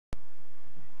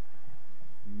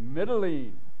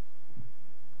Middling.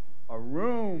 A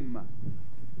room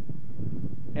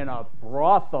in a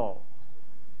brothel.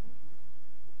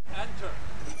 Enter.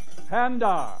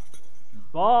 Handar,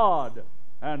 Bod,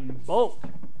 and Bolt.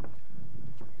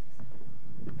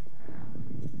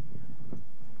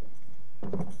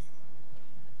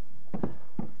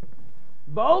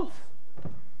 Bolt?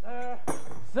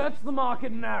 Search the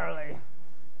market narrowly.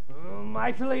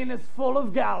 Mytilene is full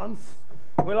of gallants.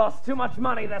 We lost too much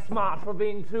money this March for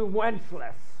being too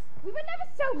wenchless. We were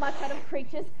never so much out of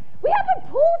creatures. We have but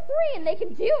poor 3, and they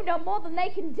can do no more than they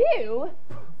can do.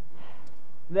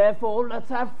 Therefore, let's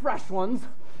have fresh ones,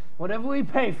 whatever we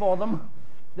pay for them.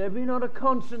 If there be not a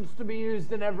conscience to be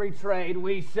used in every trade,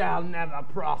 we shall never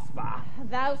prosper.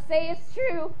 Thou sayest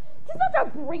true. 'Tis not a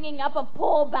bringing up of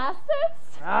poor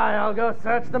bastards. Aye, I'll go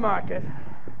search the market.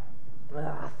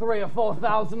 3,000 or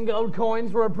 4,000 gold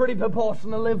coins were a pretty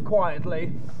proportion to live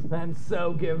quietly, and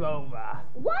so give over.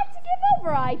 Why to give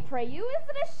over, I pray you? Is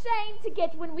it a shame to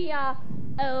get when we are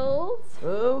old?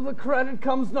 Oh, the credit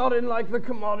comes not in like the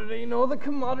commodity, nor the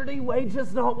commodity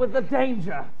wages not with the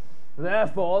danger.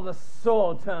 Therefore, the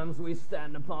sore terms we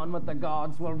stand upon with the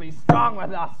gods will be strong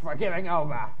with us for giving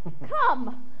over.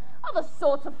 Come, other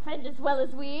sorts offend as well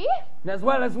as we. As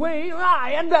well as we?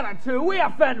 Aye, and better too. We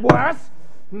offend worse.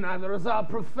 Neither is our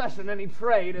profession any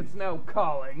trade, it's no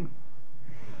calling.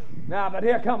 Now, but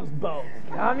here comes Bolt.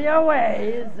 Come your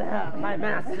ways, my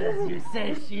masters. You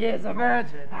say she is a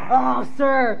virgin. Oh,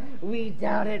 sir, we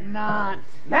doubt it not.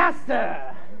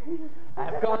 Master,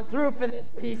 I've gone through for this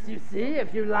piece, you see,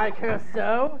 if you like her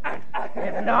so.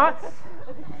 If not,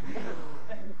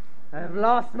 I've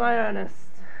lost my earnest.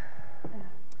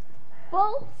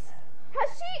 Bolt, has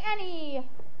she any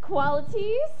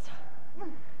qualities?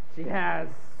 She has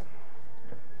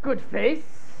good face,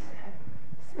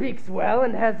 speaks well,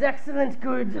 and has excellent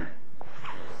good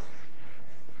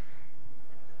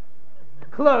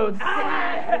clothes.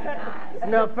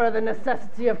 No further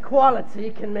necessity of quality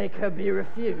can make her be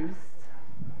refused.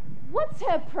 What's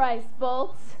her price,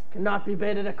 Bolt? Cannot be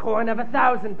bid at a coin of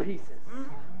 1,000 pieces.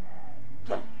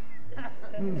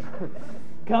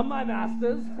 Come, my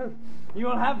masters. You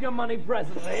will have your money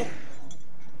presently.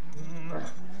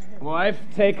 Wife,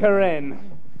 take her in.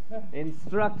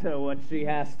 Instruct her what she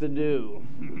has to do.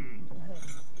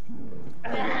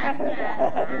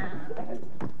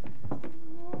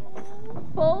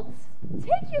 Bolt,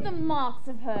 take you the marks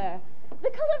of her. The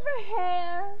color of her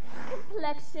hair,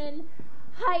 complexion,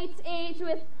 height, age,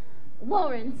 with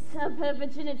warrants of her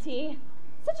virginity.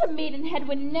 Such a maidenhead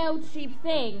were no cheap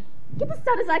thing. Get the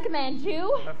stud as I command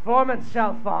you. Performance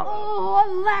shall follow.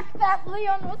 Oh, alack, that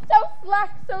Leon was so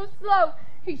slack, so slow.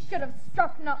 He should have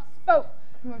struck, not spoke.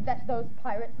 Nor that those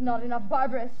pirates, not enough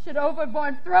barbarous, should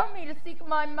overboard throw me to seek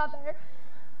my mother.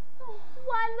 Oh,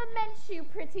 why lament you,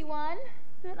 pretty one,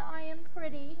 that I am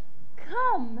pretty?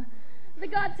 Come, the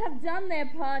gods have done their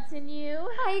part in you.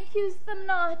 I accuse them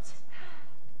not.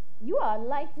 You are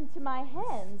light into my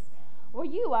hands, or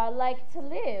you are like to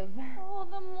live. Oh,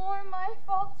 the more my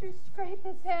fault to scrape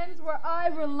his hands where I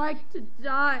were like to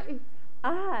die.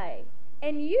 I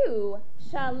and you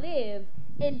shall live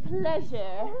in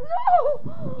pleasure.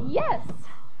 No! Yes,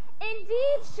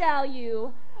 indeed shall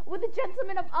you. With the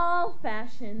gentlemen of all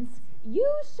fashions, you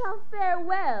shall fare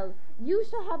well. You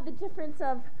shall have the difference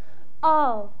of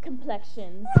all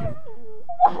complexions.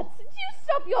 What? Do you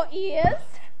stop your ears?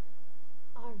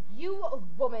 Are you a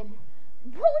woman?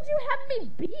 What would you have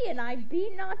me be, and I be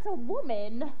not a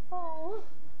woman? Oh,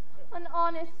 an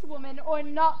honest woman or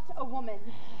not a woman?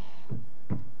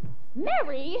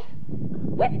 Mary,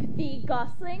 whip thee,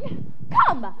 gosling.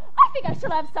 Come, I think I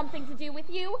shall have something to do with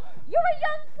you. You're a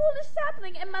young foolish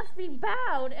sapling and must be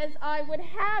bowed as I would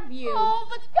have you. Oh,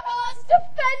 the gods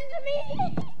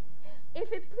defend me!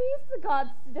 If it please the gods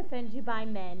to defend you by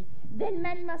men, then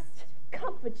men must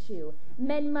comfort you.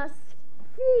 Men must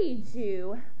feed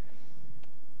you.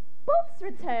 Bolt's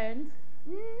returned.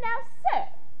 Now, sir,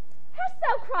 hast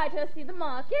thou cried her through the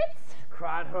markets?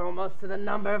 Cried her almost to the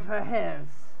number of her hairs.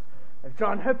 I've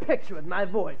drawn her picture with my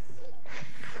voice.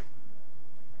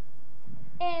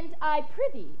 And I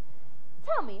prithee,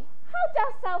 tell me, how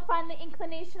dost thou find the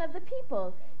inclination of the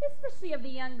people, especially of the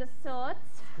younger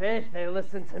sorts? Faith, they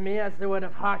listen to me as they would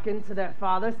have hearkened to their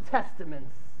father's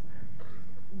testaments.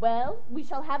 Well, we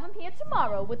shall have him here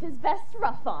tomorrow with his best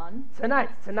ruff on.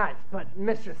 Tonight. But,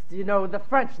 mistress, do you know the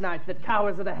French knight that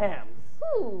cowers of the hams?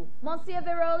 Who? Monsieur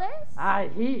Pericles?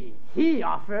 Aye, he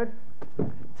offered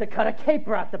to cut a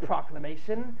caper at the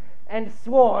proclamation, and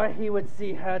swore he would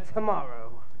see her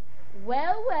tomorrow.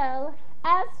 Well,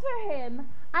 as for him,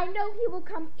 I know he will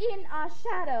come in our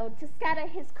shadow to scatter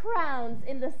his crowns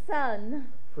in the sun.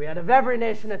 If we had of every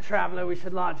nation a traveler, we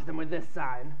should lodge them with this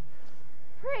sign.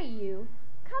 Pray you,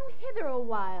 come hither a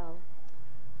while.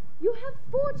 You have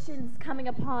fortunes coming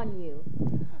upon you.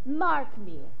 Mark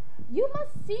me, you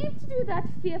must seem to do that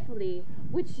fearfully,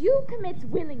 which you commit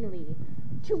willingly.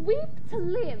 To weep, to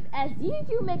live, as ye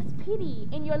do makes pity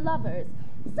in your lovers.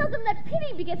 Seldom that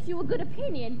pity begets you a good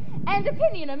opinion, and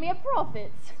opinion a mere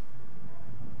profit.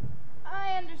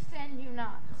 I understand you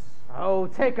not. Oh,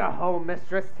 take her home,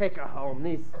 mistress, take her home.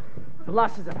 These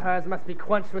blushes of hers must be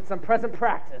quenched with some present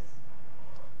practice.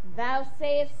 Thou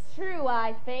sayest true,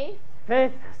 I faith.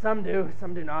 Faith, some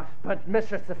do not. But,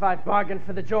 mistress, if I've bargained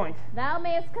for the joint. Thou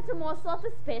mayest cut a morsel off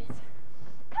the spit.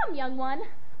 Come, young one,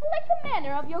 I like the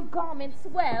manner of your garments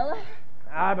well.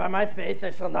 Ah, by my faith,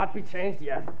 they shall not be changed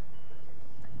yet.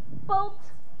 Bolt,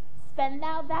 spend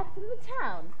thou that in the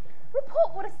town.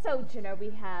 Report what a sojourner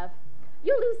we have.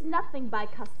 You lose nothing by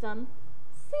custom.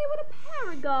 See what a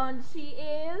paragon she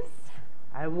is.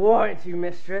 I warrant you,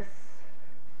 mistress,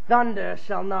 thunder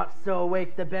shall not so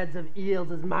awake the beds of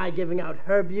eels as my giving out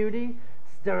her beauty.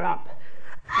 Stir up.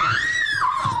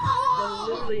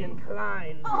 The lily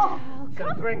incline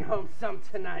shall bring home some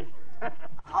tonight.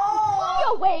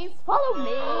 Your ways, follow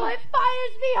me. If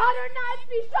fires be hot or knives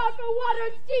be sharp or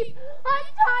water steep,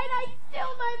 untied I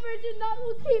still my virgin knot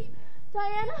will keep.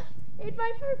 Diana, aid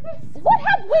my purpose. What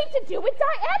have we to do with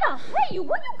Diana? Pray you,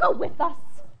 will you go with us?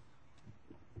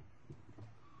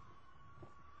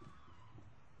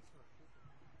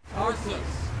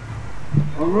 Tarsus,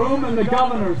 a room in the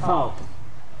governor's house.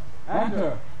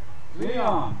 Enter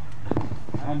Leon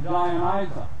and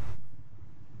Dionysa.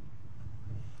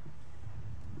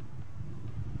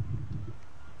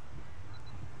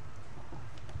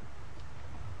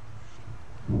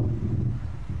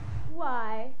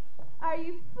 Why, are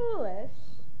you foolish?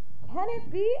 Can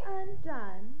it be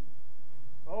undone?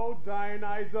 Oh,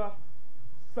 Dionysa,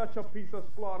 such a piece of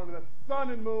slaughter the sun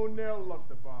and moon ne'er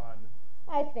looked upon.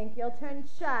 I think you'll turn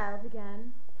child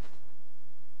again.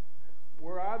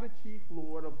 Were I the chief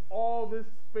lord of all this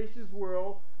spacious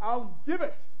world, I'll give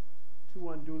it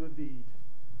to undo the deed.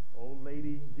 O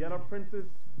lady, yet a princess,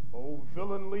 O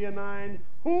villain Leonine,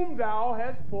 whom thou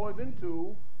hast poisoned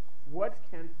too, what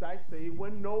canst I say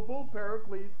when noble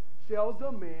Pericles shall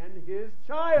demand his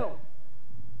child?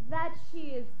 That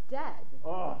she is dead.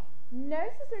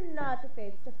 Nurses are not the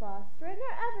fates to foster it,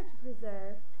 nor ever to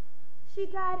preserve. She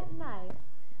died at night.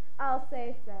 I'll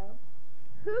say so.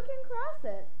 Who can cross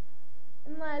it?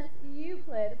 Unless you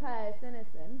play the pious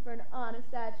innocent, for an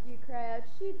honest attribute cry out,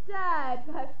 she died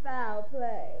by foul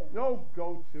play. No,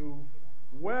 go to.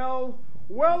 Well,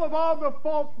 of all the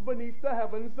faults beneath the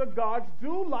heavens, the gods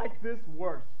do like this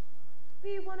worse.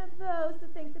 Be one of those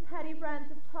that think the petty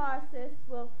brands of Tarsus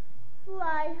will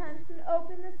fly hence and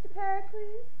open this to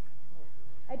Pericles?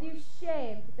 I do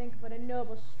shame to think of what a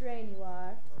noble strain you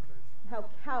are, how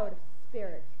coward of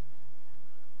spirit.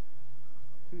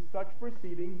 To such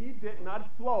proceeding he did not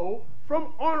flow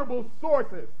from honorable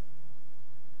sources.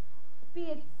 Be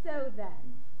it so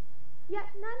then. Yet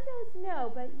none does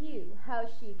know but you how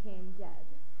she came dead,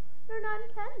 nor none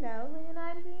can know,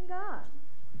 Leonine being gone.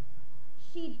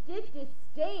 She did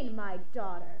disdain my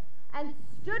daughter, and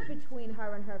stood between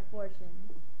her and her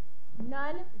fortunes.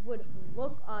 None would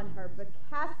look on her, but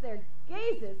cast their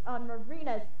gazes on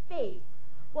Marina's face,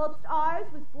 whilst ours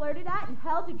was blurted at and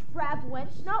held a drab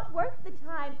wench not worth the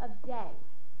time of day.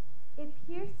 It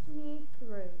pierced me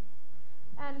through,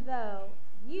 and though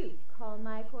you call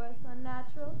my course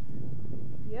unnatural,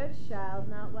 your child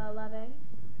not well-loving,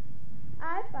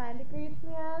 I find it greets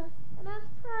me as an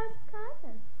enterprise of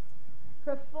kindness,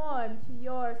 performed to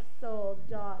your sole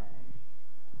daughter.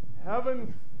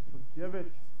 Heavens forgive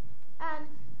it. And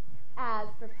as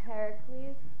for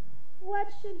Pericles, what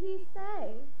should he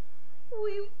say?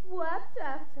 We wept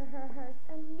after her hurt,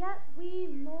 and yet we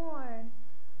mourn.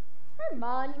 Her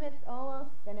monument's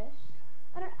almost finished,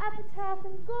 and her epitaph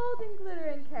in gold and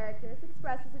glittering characters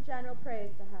expresses a general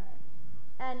praise to her,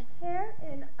 and care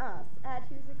in us at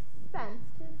whose expense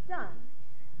 'tis done.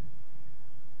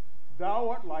 Thou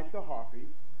art like the harpy,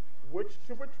 which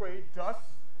to portray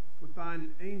dust with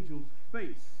thine angel's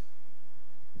face,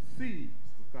 seas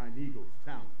with thine eagle's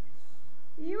talons.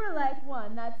 You are like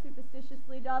one that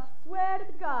superstitiously doth swear to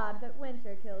the god that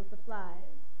winter kills the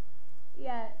flies.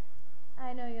 Yet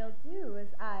I know you'll do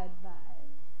as I advise.